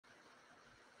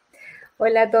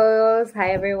Hola a todos.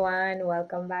 Hi everyone.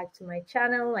 Welcome back to my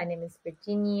channel. My name is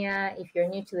Virginia. If you're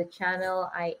new to the channel,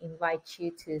 I invite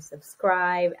you to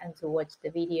subscribe and to watch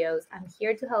the videos. I'm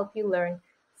here to help you learn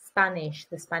Spanish,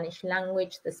 the Spanish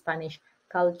language, the Spanish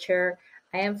culture.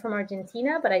 I am from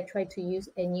Argentina, but I try to use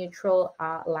a neutral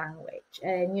language,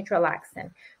 a neutral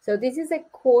accent. So this is a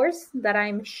course that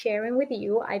I'm sharing with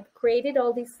you. I've created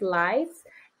all these slides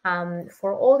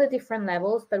for all the different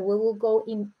levels, but we will go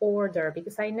in order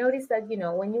because I noticed that,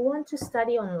 when you want to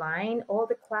study online, all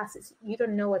the classes, you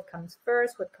don't know what comes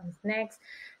first, what comes next.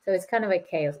 So it's kind of a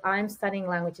chaos. I'm studying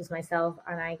languages myself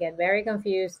and I get very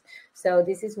confused. So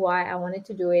this is why I wanted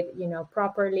to do it,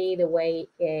 properly, the way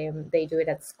they do it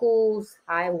at schools.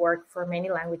 I work for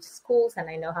many language schools and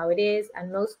I know how it is.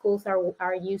 And most schools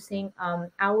are using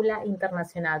Aula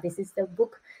Internacional. This is the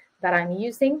book that I'm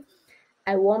using.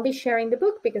 I won't be sharing the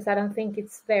book because I don't think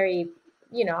it's very,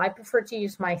 I prefer to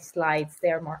use my slides.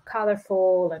 They're more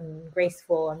colorful and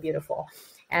graceful and beautiful.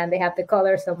 And they have the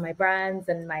colors of my brands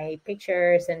and my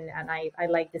pictures, and I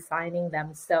like designing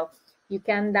them. So you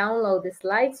can download the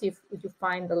slides. If you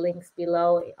find the links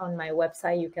below on my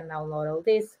website, you can download all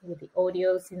this with the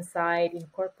audios inside,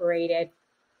 incorporated,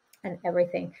 and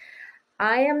everything.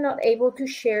 I am not able to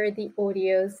share the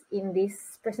audios in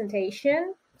this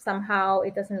presentation. Somehow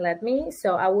it doesn't let me,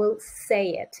 so I will say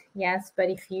it, yes. But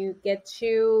if you get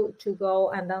to go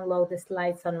and download the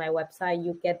slides on my website,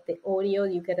 you get the audio,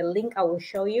 you get a link I will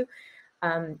show you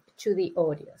to the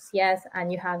audios, yes,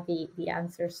 and you have the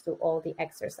answers to all the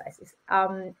exercises.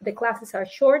 The classes are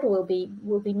short. We'll be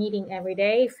meeting every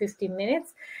day, 15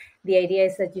 minutes. The idea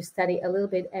is that you study a little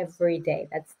bit every day.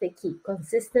 That's the key.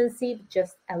 Consistency,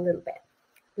 just a little bit.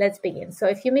 Let's begin. So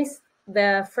if you missed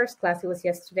the first class, it was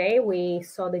yesterday, we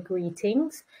saw the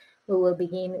greetings. We will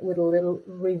begin with a little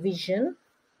revision.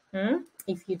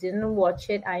 If you didn't watch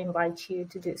it, I invite you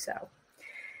to do so.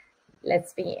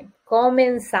 Let's begin.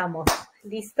 Comenzamos.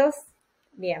 ¿Listos?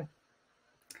 Bien.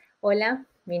 Hola,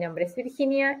 mi nombre es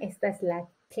Virginia. Esta es la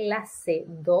clase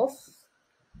 2,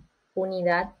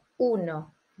 unidad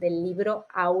 1 del libro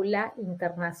Aula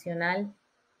Internacional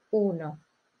 1.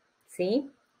 ¿Sí?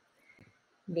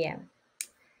 Bien.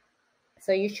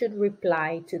 So you should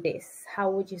reply to this. How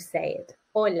would you say it?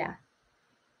 Hola.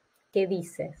 ¿Qué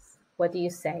dices? What do you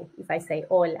say if I say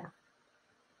hola?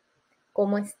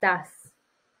 ¿Cómo estás?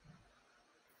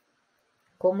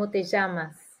 ¿Cómo te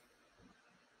llamas?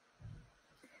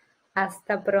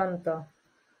 Hasta pronto.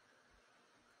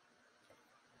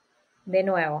 De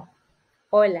nuevo.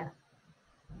 Hola.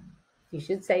 You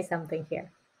should say something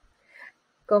here.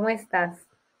 ¿Cómo estás?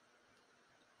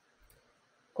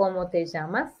 ¿Cómo te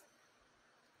llamas?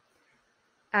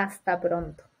 Hasta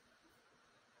pronto.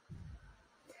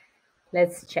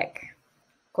 Let's check.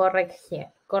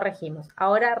 Corregimos.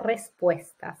 Ahora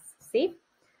respuestas, ¿sí?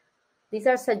 These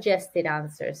are suggested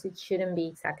answers. It shouldn't be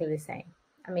exactly the same.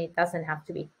 I mean, it doesn't have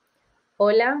to be.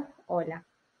 Hola, hola.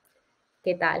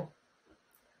 ¿Qué tal?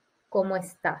 ¿Cómo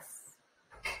estás?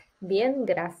 Bien,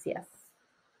 gracias.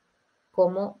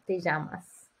 ¿Cómo te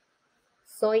llamas?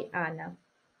 Soy Ana.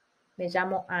 Me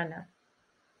llamo Ana.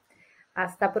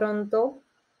 Hasta pronto.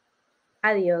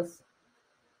 Adiós.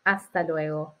 Hasta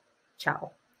luego.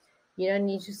 Ciao. You don't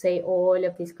need to say all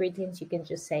of these greetings. You can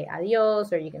just say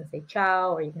adiós, or you can say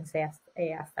ciao, or you can say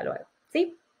hasta luego.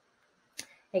 ¿Sí?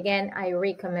 Again, I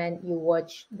recommend you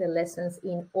watch the lessons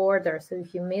in order. So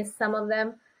if you miss some of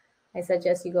them, I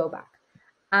suggest you go back.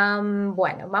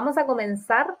 Bueno, vamos a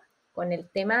comenzar con el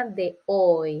tema de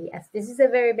hoy. As this is a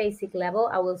very basic level,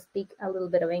 I will speak a little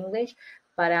bit of English,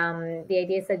 but the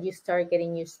idea is that you start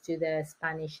getting used to the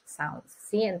Spanish sounds,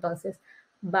 ¿sí? Entonces,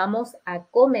 vamos a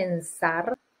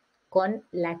comenzar con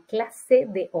la clase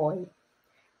de hoy.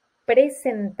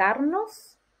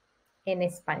 Presentarnos en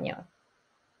español.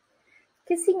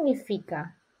 ¿Qué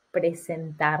significa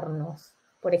presentarnos?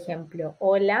 Por ejemplo,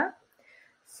 hola,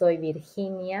 soy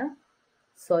Virginia,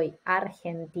 soy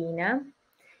argentina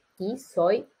y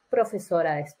soy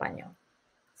profesora de español.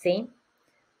 ¿Sí?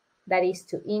 That is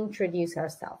to introduce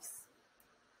ourselves.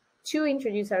 To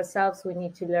introduce ourselves, we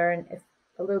need to learn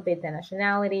a little bit the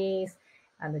nationalities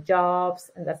and the jobs,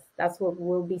 and that's what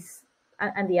we'll be,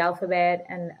 and the alphabet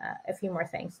and a few more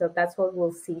things. So that's what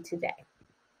we'll see today.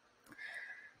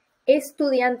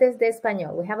 Estudiantes de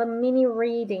español. We have a mini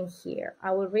reading here.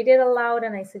 I will read it aloud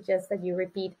and I suggest that you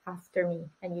repeat after me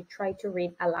and you try to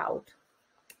read aloud.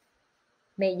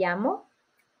 Me llamo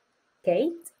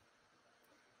Kate.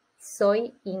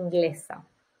 Soy inglesa.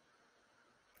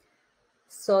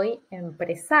 Soy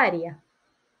empresaria.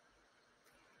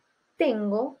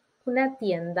 Tengo una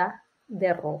tienda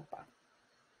de ropa.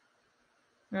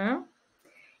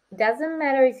 It doesn't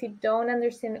matter if you don't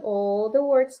understand all the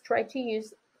words, try to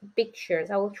use pictures.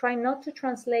 I will try not to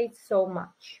translate so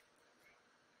much.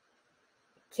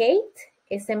 Kate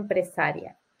es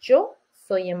empresaria. Yo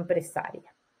soy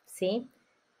empresaria, ¿sí?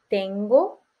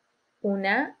 Tengo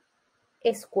una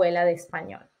escuela de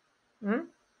español.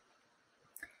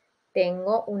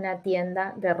 Tengo una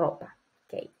tienda de ropa,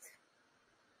 Kate.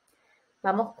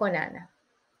 Vamos con Ana.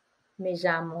 Me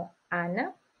llamo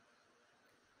Ana.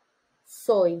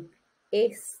 Soy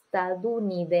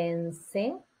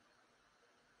estadounidense.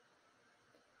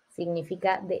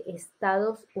 Significa de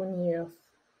Estados Unidos.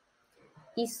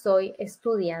 Y soy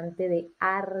estudiante de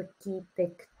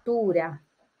arquitectura.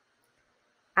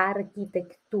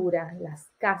 Arquitectura, las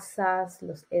casas,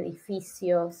 los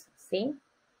edificios, ¿sí?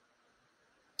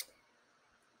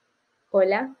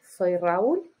 Hola, soy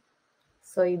Raúl.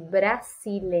 Soy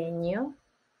brasileño,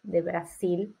 de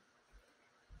Brasil.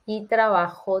 Y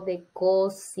trabajo de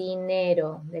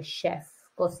cocinero, de chef,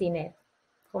 cocinero,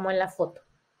 como en la foto.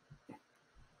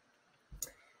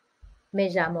 Me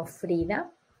llamo Frida.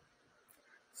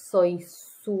 Soy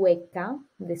sueca,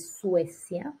 de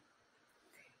Suecia.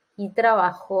 Y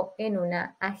trabajo en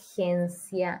una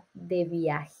agencia de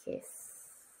viajes.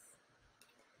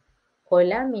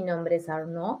 Hola, mi nombre es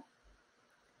Arnaud.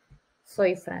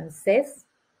 Soy francés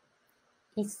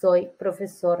y soy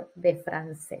profesor de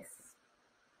francés.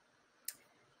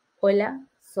 Hola,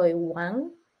 soy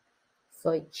Wang.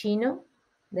 Soy chino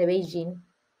de Beijing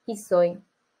y soy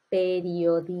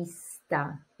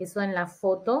periodista. Eso en la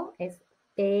foto es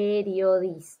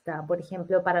periodista. Por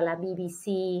ejemplo, para la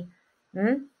BBC.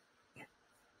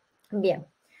 Bien.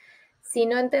 Si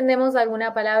no entendemos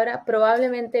alguna palabra,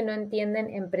 probablemente no entienden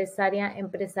empresaria.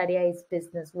 Empresaria es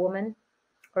businesswoman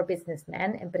o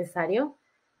businessman, empresario.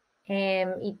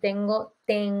 Y tengo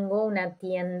una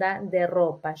tienda de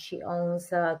ropa. She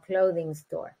owns a clothing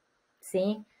store.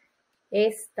 ¿Sí?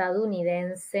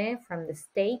 Estadounidense, from the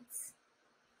States.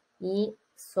 Y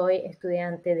soy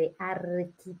estudiante de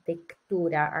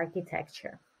arquitectura,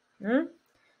 architecture.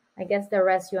 I guess the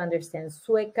rest you understand.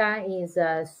 Sueca is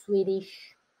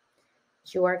Swedish.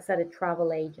 She works at a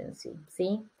travel agency,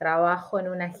 ¿sí? Trabajo en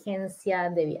una agencia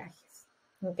de viajes,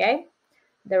 ¿ok?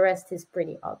 The rest is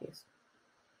pretty obvious.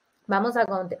 Vamos a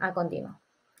continuar.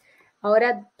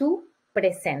 Ahora tú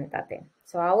preséntate.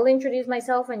 So I will introduce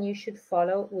myself and you should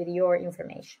follow with your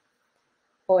information.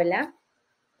 Hola,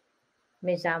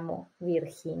 me llamo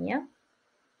Virginia.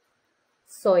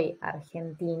 Soy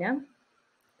argentina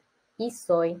y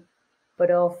soy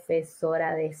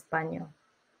profesora de español.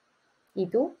 ¿Y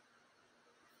tú?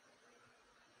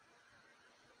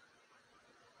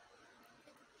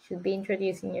 Should be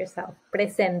introducing yourself.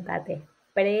 Preséntate.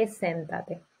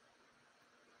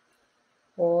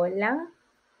 Hola,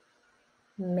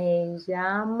 me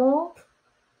llamo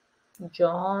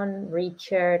John,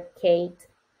 Richard, Kate.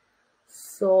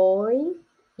 Soy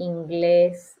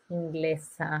inglés,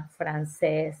 inglesa,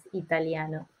 francés,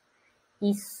 italiano.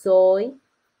 Y soy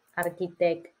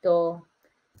arquitecto,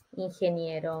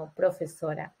 ingeniero,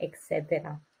 profesora,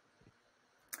 etc.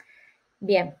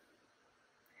 Bien.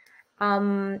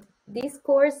 This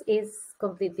course is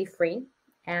completely free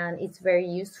and it's very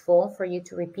useful for you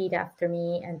to repeat after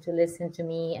me and to listen to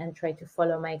me and try to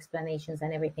follow my explanations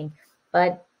and everything.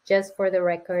 But just for the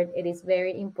record, it is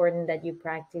very important that you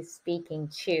practice speaking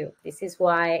too. This is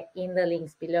why in the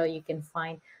links below you can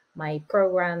find my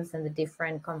programs and the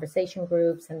different conversation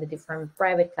groups and the different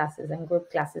private classes and group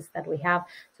classes that we have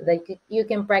so that you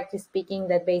can practice speaking.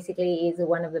 That basically is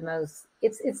one of the most,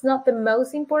 it's not the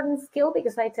most important skill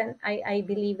because I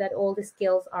believe that all the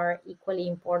skills are equally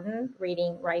important: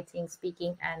 reading, writing,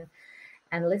 speaking,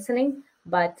 and listening.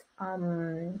 But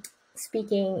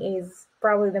speaking is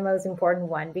probably the most important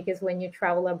one because when you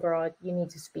travel abroad, you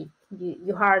need to speak.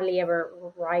 You hardly ever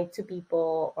write to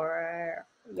people or,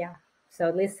 yeah. So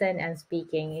listen and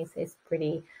speaking is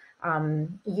pretty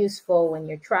useful when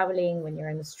you're traveling, when you're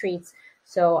in the streets.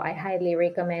 So I highly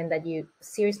recommend that you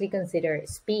seriously consider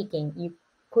speaking. You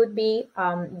could be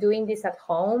doing this at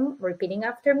home, repeating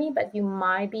after me, but you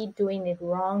might be doing it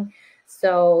wrong.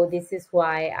 So this is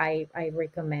why I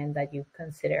recommend that you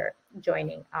consider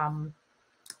joining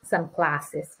some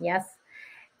classes, yes?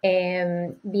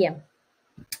 Bien,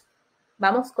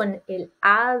 vamos con el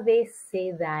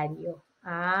abecedario.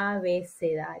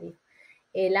 Abecedario.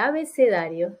 El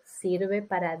abecedario sirve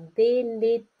para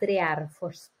deletrear,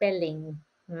 for spelling,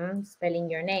 spelling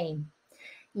your name,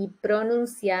 y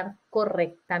pronunciar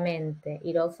correctamente.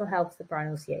 It also helps the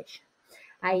pronunciation.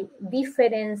 Hay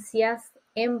diferencias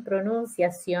en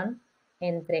pronunciación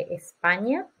entre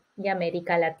España y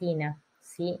América Latina,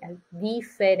 ¿sí?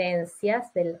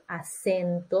 Diferencias del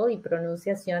acento y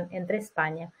pronunciación entre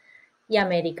España y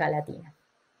América Latina.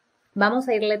 Vamos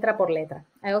a ir letra por letra.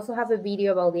 I also have a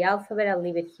video about the alphabet. I'll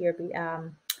leave it here.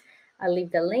 I'll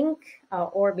leave the link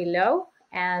or below,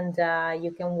 and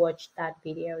you can watch that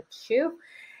video too.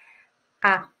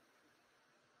 A.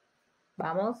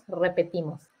 Vamos,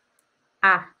 repetimos.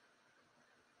 A.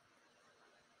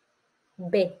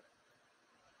 B.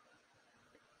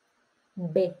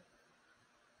 B.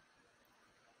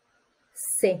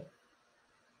 C.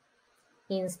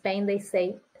 In Spain, they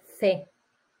say C.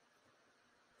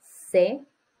 C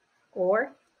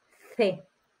or C.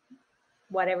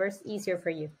 Whatever's easier for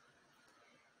you.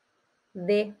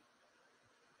 D.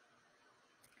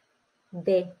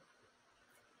 D.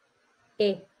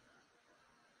 E.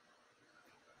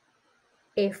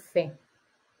 F. G.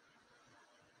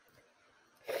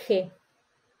 H.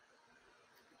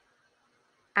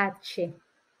 I. J.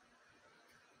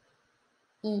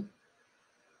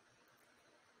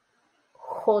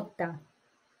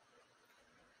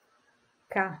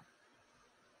 K.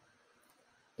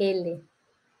 L.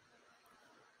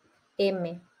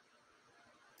 M.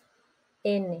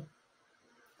 N.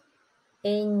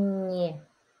 Ñ.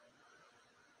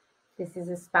 This is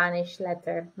a Spanish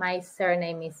letter. My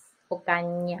surname is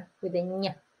Ocaña with a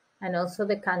ñ. And also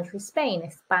the country Spain,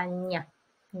 España.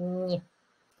 Ñ.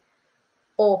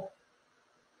 O.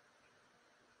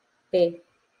 P.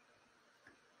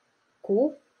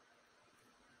 Q.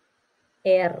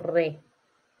 R.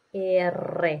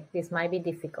 R. This might be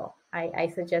difficult.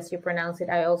 I suggest you pronounce it.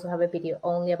 I also have a video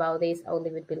only about this. I'll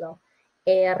leave it below.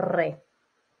 R.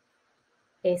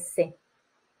 S.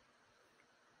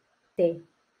 T.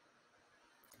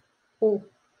 U.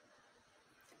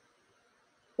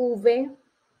 V.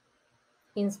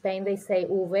 In Spain, they say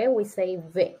V. We say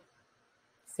V.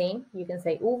 See? You can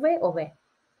say V or V.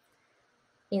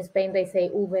 In Spain, they say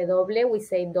W. We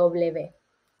say W.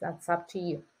 That's up to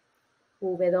you.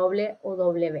 W o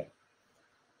W.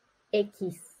 X.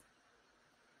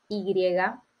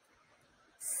 Y.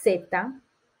 Z.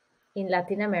 In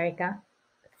Latin America.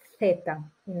 Z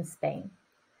in Spain.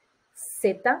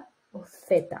 Z or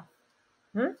Z.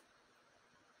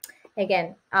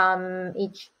 Again,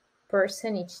 each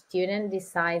person, each student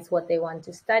decides what they want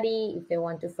to study, if they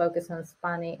want to focus on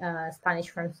Spanish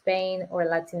from Spain or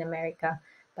Latin America,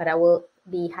 but I will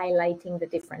be highlighting the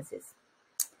differences.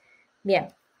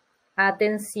 Bien,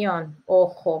 atención,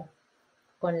 ojo,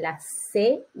 con la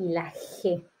C y la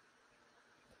G.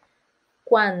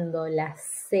 Cuando la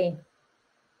C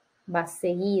va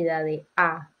seguida de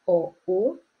A o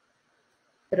U,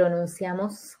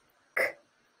 pronunciamos K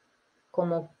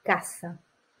como casa.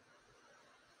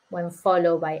 When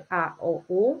followed by A o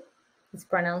U, it's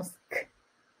pronounced K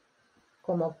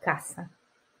como casa.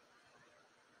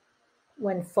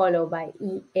 When followed by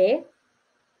IE,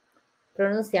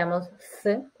 pronunciamos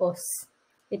Th o S,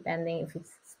 depending if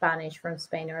it's Spanish from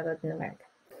Spain or Latin America.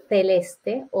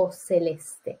 Celeste o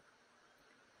celeste.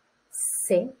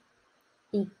 C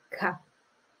y K.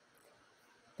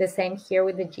 The same here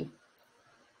with the G.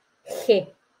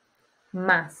 G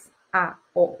más A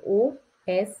o U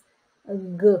es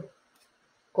G,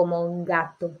 como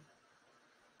gato.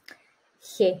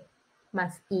 G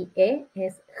más IE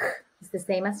es G. It's the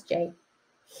same as J.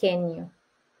 Genio.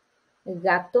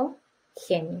 Gato,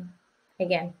 genio.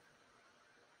 Again.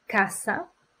 Casa,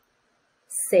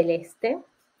 celeste,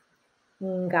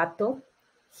 gato,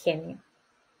 genio.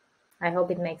 I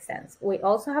hope it makes sense. We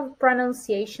also have a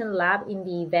pronunciation lab in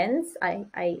the events.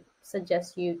 I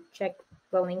suggest you check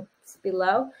the links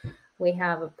below. We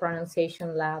have a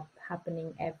pronunciation lab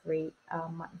happening every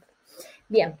month.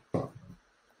 Bien.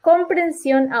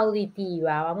 Comprensión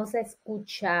auditiva. Vamos a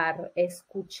escuchar.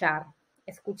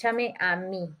 Escúchame a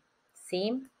mí,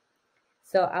 ¿sí?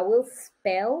 So I will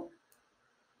spell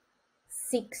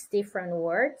 6 different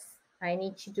words. I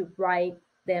need you to write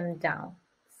them down,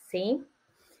 ¿sí?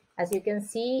 As you can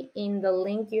see in the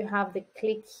link, you have the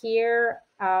click here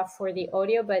for the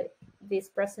audio, but this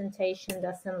presentation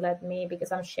doesn't let me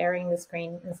because I'm sharing the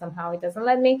screen and somehow it doesn't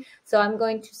let me. So I'm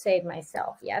going to say it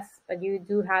myself, yes, but you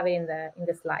do have it in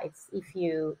the slides if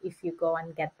you go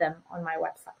and get them on my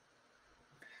website.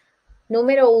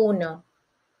 Número 1.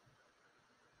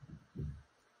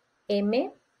 M,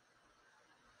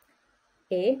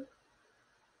 E,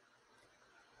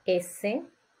 S,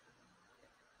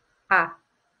 A.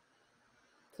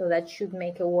 So that should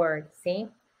make a word, see?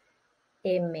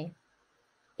 M,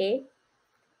 E,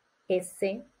 S,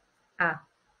 A.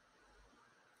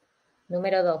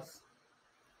 Número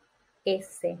 2.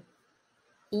 S,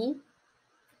 I,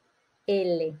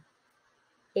 L,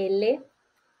 L,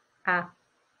 A.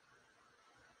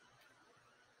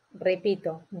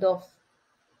 Repito, 2.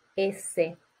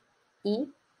 S,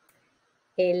 I,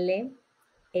 L,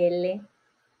 L,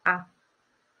 A.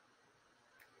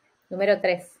 Número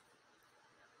 3.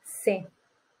 C,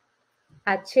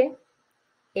 H,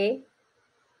 E,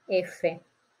 F.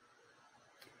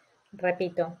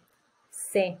 Repito,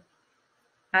 C,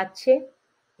 H,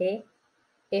 E,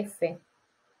 F.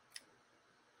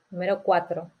 Número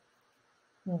 4.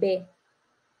 B,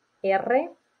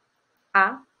 R,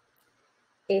 A,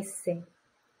 S,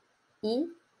 I,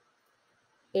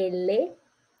 L,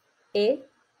 E,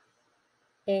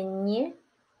 Ñ,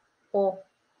 O.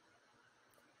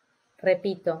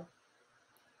 Repito,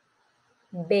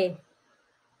 B,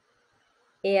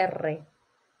 R,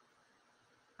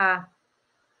 A,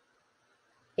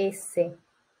 S,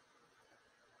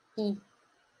 I,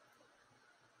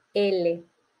 L,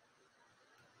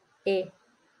 E,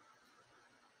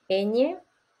 Ñ,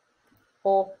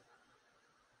 O.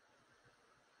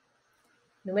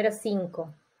 Número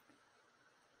 5.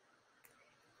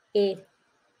 E,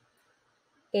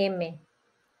 M,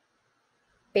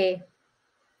 P,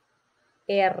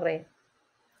 R,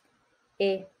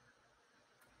 E,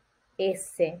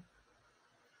 S,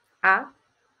 A,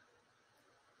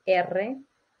 R,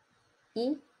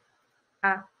 I,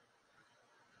 A.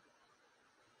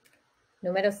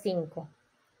 Número 5.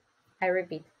 I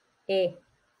repeat. E,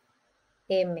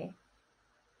 M,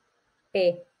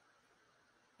 P,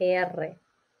 R,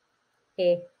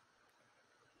 E,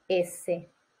 S,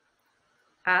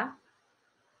 A,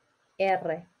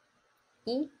 R,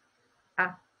 I,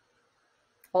 A.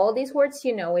 All these words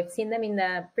you know, we've seen them in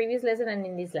the previous lesson and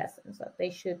in this lesson, so they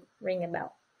should ring a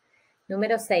bell.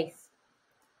 Número 6.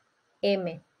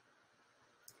 M,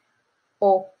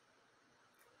 O,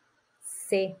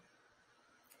 C,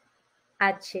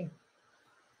 H,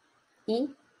 I,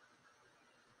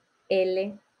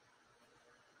 L,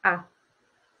 A.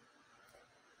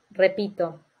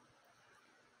 Repito.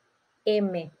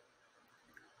 M,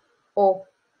 O,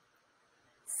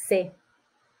 C,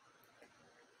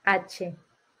 H,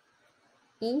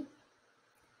 I,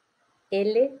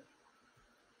 L,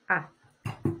 A.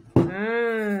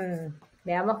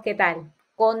 Veamos qué tal.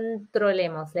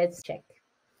 Controlemos. Let's check.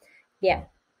 Bien.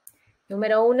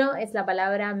 Número 1 es la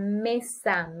palabra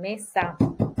mesa. Mesa.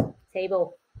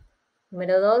 Table.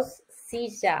 Número 2,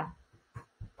 silla.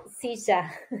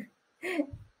 Silla.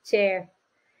 Chair.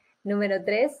 Número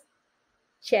 3,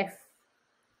 chef.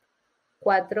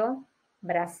 4,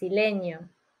 brasileño.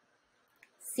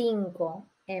 5,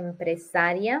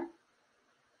 empresaria.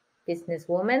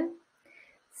 Businesswoman.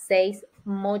 6,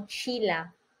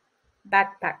 mochila.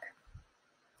 Backpack.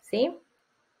 ¿Sí?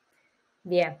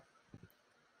 Bien.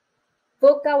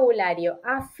 Vocabulario,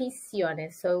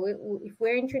 aficiones. So if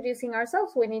we're introducing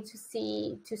ourselves, we need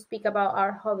to speak about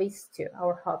our hobbies too,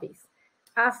 our hobbies.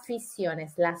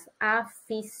 Aficiones. Las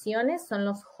aficiones son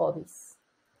los hobbies.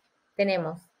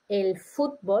 Tenemos el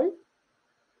fútbol.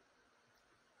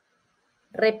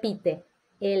 Repite,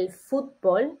 el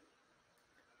fútbol.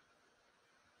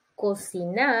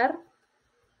 Cocinar.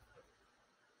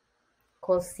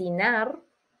 Cocinar.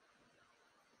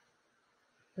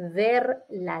 Ver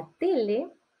la tele.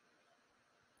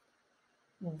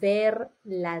 Ver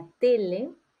la tele.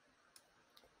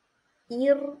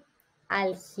 Ir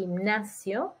al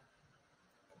gimnasio.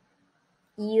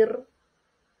 Ir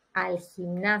al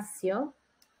gimnasio.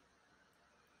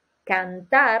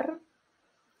 Cantar.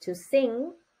 To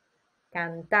sing.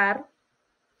 Cantar.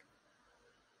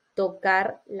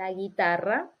 Tocar la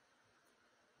guitarra.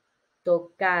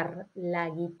 Tocar la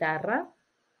guitarra.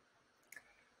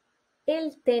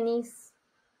 El tenis.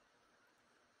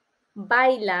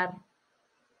 Bailar.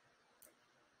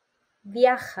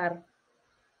 Viajar.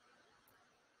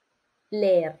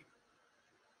 Leer.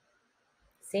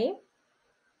 ¿Sí?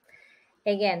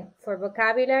 Again, for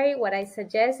vocabulary, what I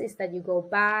suggest is that you go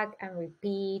back and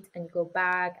repeat, and you go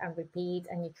back and repeat,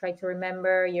 and you try to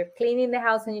remember. You're cleaning the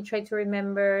house and you try to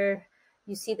remember.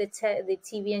 You see the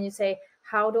TV and you say,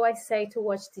 how do I say to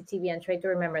watch the TV, and try to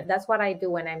remember. That's what I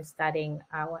do when I'm studying.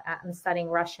 I'm studying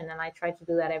Russian, and I try to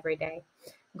do that every day.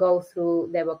 Go through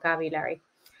the vocabulary.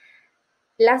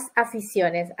 Las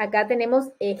aficiones. Acá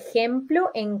tenemos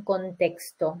ejemplo en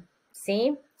contexto.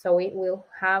 ¿Sí? So we will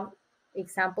have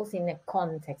examples in a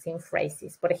context, in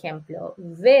phrases. Por ejemplo,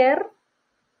 ver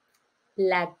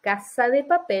La Casa de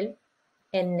Papel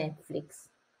en Netflix.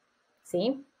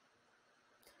 ¿Sí?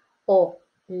 O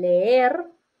leer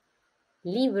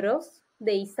libros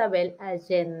de Isabel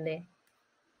Allende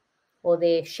o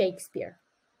de Shakespeare.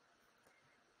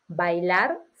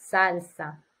 Bailar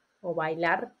salsa o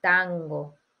bailar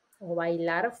tango o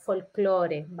bailar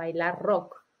folclore, bailar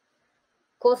rock.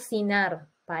 Cocinar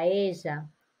paella,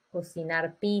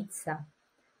 cocinar pizza,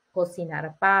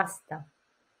 cocinar pasta.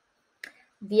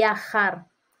 Viajar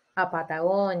a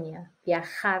Patagonia,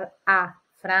 viajar a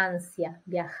Francia,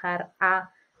 viajar a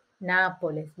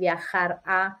Nápoles, viajar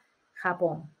a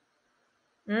Japón.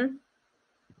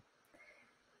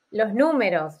 Los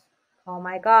números. Oh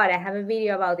my God, I have a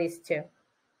video about this too.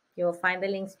 You will find the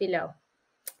links below.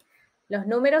 Los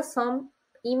números son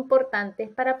importantes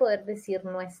para poder decir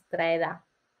nuestra edad.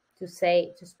 To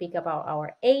speak about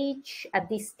our age at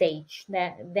this stage.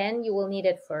 Then you will need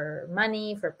it for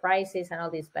money, for prices, and all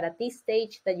this. But at this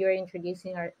stage that you're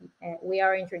introducing, we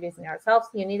are introducing ourselves,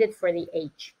 you need it for the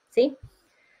age. ¿Sí?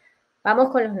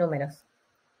 Vamos con los números.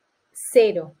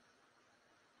 0,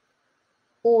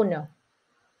 1,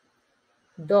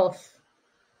 2,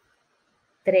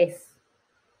 3,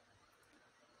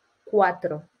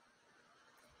 4,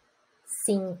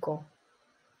 5,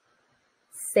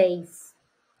 6,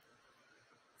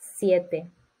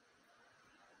 7,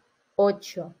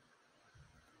 8,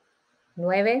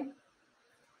 9,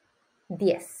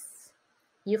 10.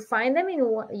 You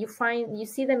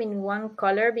see them in one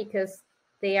color because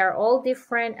they are all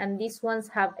different, and these ones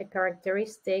have a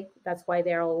characteristic, that's why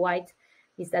they're all white,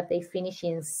 is that they finish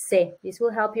in C. This will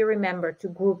help you remember to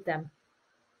group them.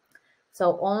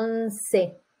 So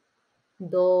 11,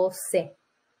 12,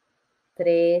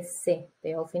 13,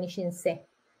 they all finish in C.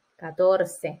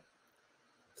 14,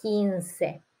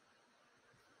 15.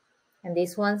 And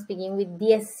these ones begin with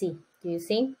 10. Do you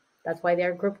see? That's why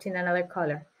they're grouped in another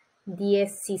color. 16,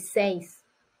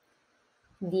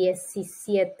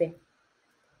 17,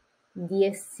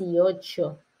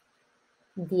 18,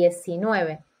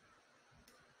 19.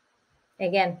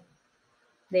 Again,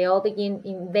 they all begin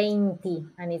in 20,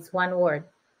 and it's one word.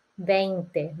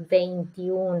 20,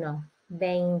 21,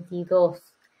 22,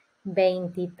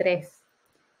 23,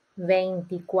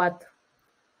 24,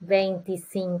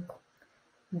 25,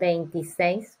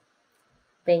 26,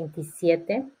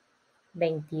 27,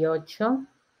 28,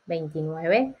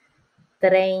 29,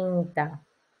 30.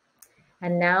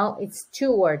 And now it's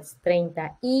two words,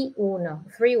 31,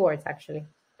 3 words actually.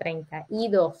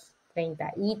 32,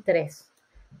 33,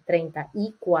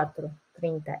 34,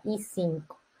 35,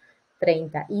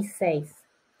 36,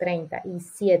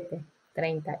 37,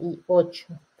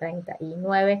 38,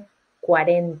 39,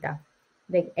 40.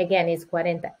 Again, it's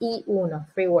 41,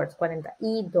 3 words,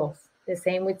 42. The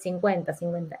same with 50,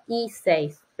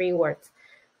 56, 3 words.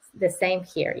 The same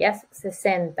here, yes?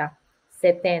 60,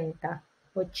 70,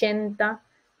 80,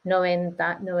 90,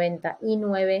 99,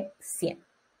 100.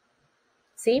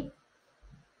 ¿Sí?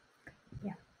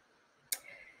 Yeah.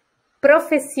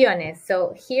 Profesiones.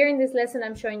 So here in this lesson,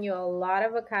 I'm showing you a lot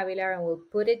of vocabulary, and we'll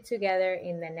put it together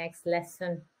in the next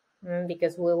lesson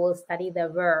because we will study the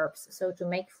verbs. So to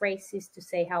make phrases to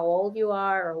say how old you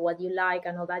are or what you like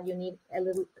and all that, you need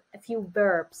a few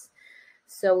verbs.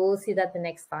 So we'll see that the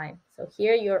next time. So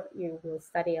here you will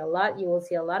study a lot. You will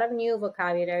see a lot of new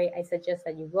vocabulary. I suggest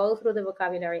that you go through the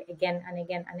vocabulary again and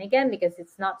again and again because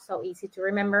it's not so easy to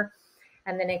remember.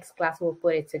 And the next class we'll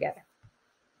put it together.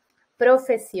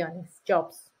 Profesiones,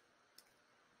 jobs.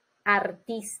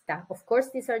 Artista. Of course,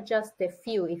 these are just a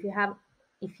few.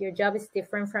 If your job is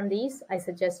different from these, I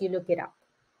suggest you look it up.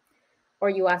 Or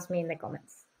you ask me in the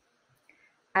comments.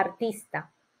 Artista.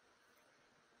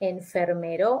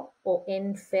 Enfermero o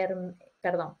enfermera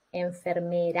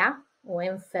o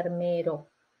enfermero.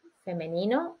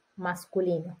 Femenino,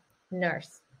 masculino.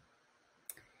 Nurse.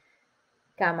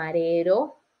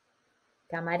 Camarero,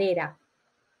 camarera.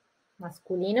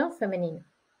 Masculino, femenino.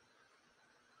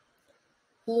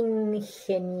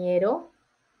 Ingeniero,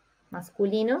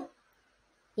 masculino.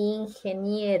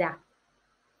 Ingeniera,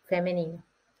 femenino.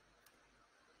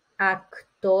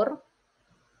 Actor,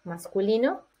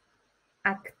 masculino.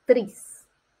 Actriz,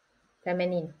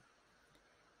 femenino.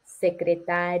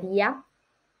 Secretaria,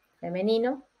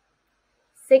 femenino.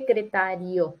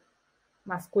 Secretario,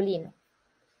 masculino.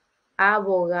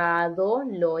 Abogado,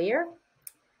 lawyer.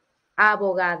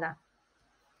 Abogada.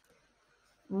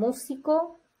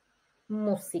 Músico,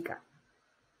 música.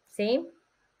 ¿Sí?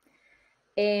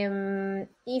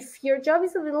 If your job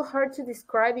is a little hard to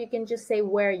describe, you can just say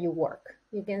where you work.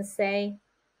 You can say,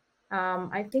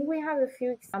 I think we have a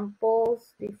few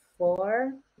examples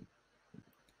before.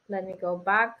 Let me go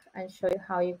back and show you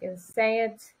how you can say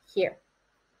it here.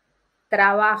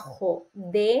 Trabajo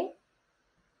de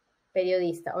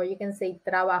periodista, or you can say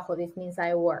trabajo. This means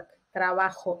I work.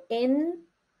 Trabajo en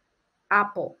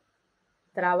Apple.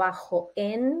 Trabajo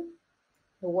en,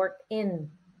 the work in.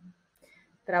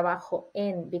 Trabajo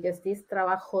en, because this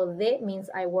trabajo de means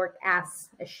I work as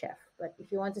a chef. But if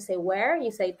you want to say where,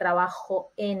 you say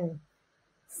trabajo en.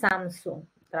 Samsung,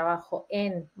 trabajo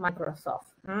en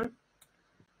Microsoft,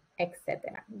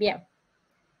 etc. Bien.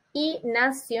 Y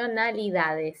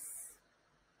nacionalidades.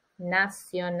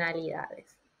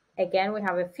 Nacionalidades. Again, we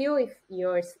have a few. If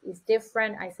yours is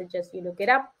different, I suggest you look it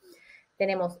up.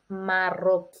 Tenemos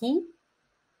marroquí.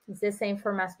 It's the same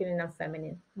for masculine and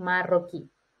feminine. Marroquí.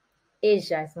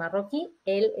 Ella es marroquí,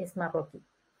 él es marroquí.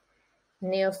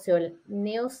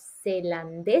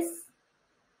 Neozelandés.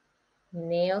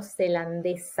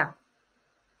 Neozelandesa.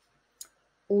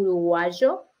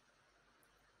 Uruguayo.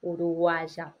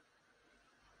 Uruguaya.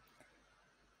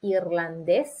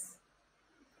 Irlandés.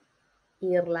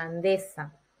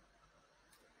 Irlandesa.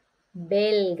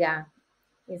 Belga.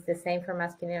 It's the same for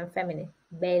masculine and feminine.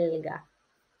 Belga.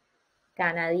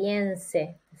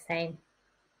 Canadiense. The same.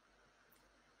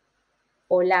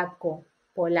 Polaco.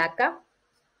 Polaca.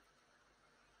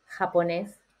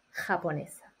 Japonés.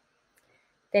 Japonesa.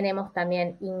 Tenemos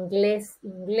también inglés,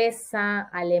 inglesa,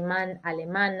 alemán,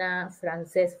 alemana,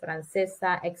 francés,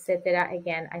 francesa, etc.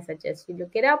 Again, I suggest you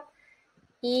look it up.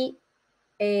 Y,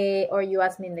 or you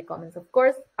ask me in the comments, of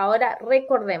course. Ahora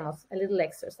recordemos a little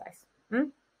exercise.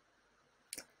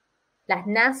 Las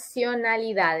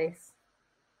nacionalidades.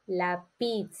 La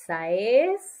pizza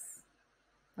es...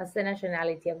 What's the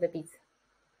nationality of the pizza?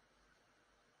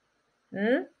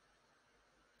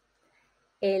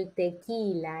 El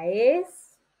tequila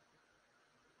es...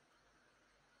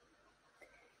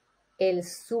 El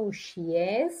sushi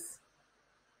es...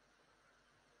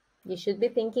 You should be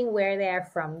thinking where they are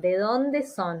from. ¿De dónde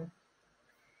son?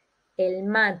 El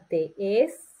mate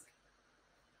es...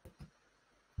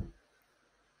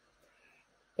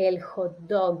 El hot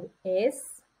dog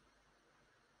es...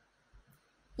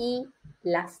 Y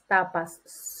las tapas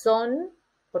son,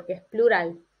 porque es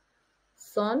plural,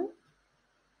 son...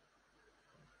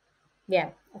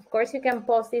 Yeah, of course you can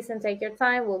pause this and take your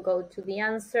time. We'll go to the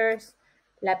answers.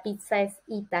 La pizza es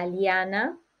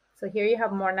italiana. So here you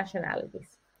have more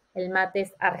nationalities. El mate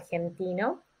es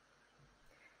argentino.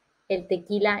 El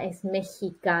tequila es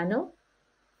mexicano.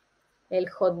 El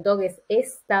hot dog es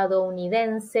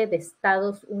estadounidense, de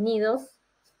Estados Unidos.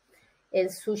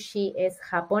 El sushi es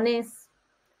japonés.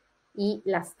 Y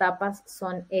las tapas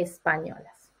son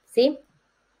españolas. ¿Sí?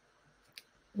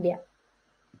 Bien.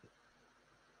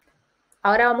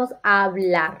 Ahora vamos a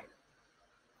hablar.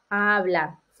 A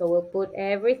hablar. So we'll put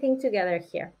everything together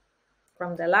here.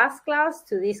 From the last class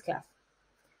to this class.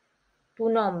 Tu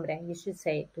nombre. You should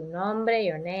say tu nombre,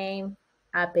 your name.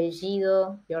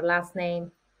 Apellido, your last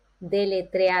name.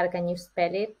 Deletrear, can you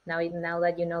spell it? Now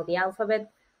that you know the alphabet.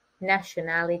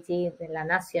 Nationality, de la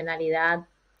nacionalidad.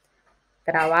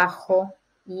 Trabajo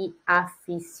y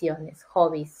aficiones,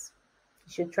 hobbies.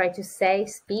 You should try to say,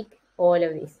 speak all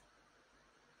of this.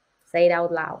 Say it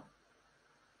out loud.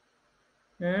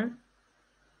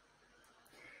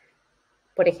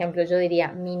 Por ejemplo, yo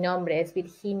diría, mi nombre es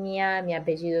Virginia, mi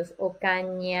apellido es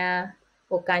Ocaña.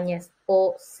 Ocaña es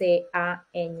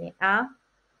O-C-A-N-A.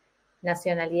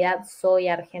 Nacionalidad, soy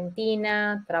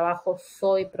argentina. Trabajo,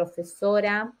 soy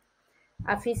profesora.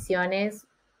 Aficiones,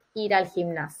 ir al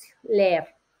gimnasio,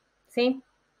 leer. ¿Sí?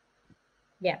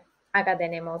 Bien, acá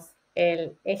tenemos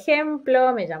el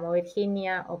ejemplo. Me llamo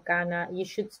Virginia Ocana. You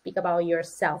should speak about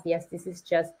yourself. Yes, this is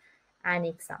just an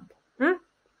example.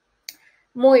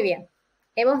 Muy bien.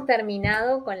 Hemos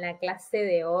terminado con la clase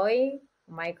de hoy.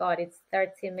 Oh my God, it's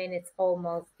 30 minutes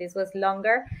almost. This was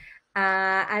longer.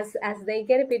 As they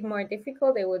get a bit more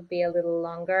difficult, they would be a little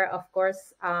longer. Of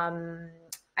course,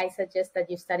 I suggest that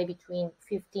you study between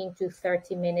 15 to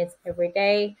 30 minutes every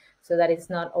day so that it's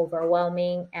not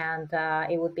overwhelming. And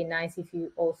it would be nice if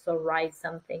you also write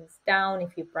some things down,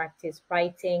 if you practice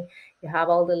writing. You have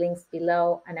all the links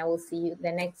below, and I will see you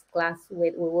the next class.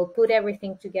 We will put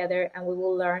everything together and we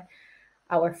will learn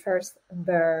our first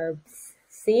verbs.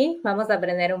 ¿Sí? Vamos a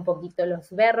aprender un poquito los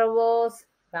verbos.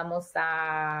 Vamos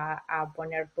a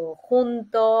poner todo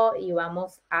junto y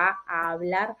vamos a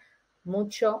hablar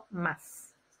mucho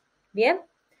más. ¿Bien?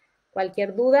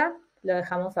 Cualquier duda, lo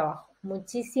dejamos abajo.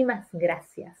 Muchísimas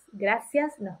gracias.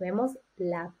 Gracias. Nos vemos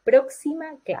la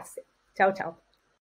próxima clase. Chao, chao.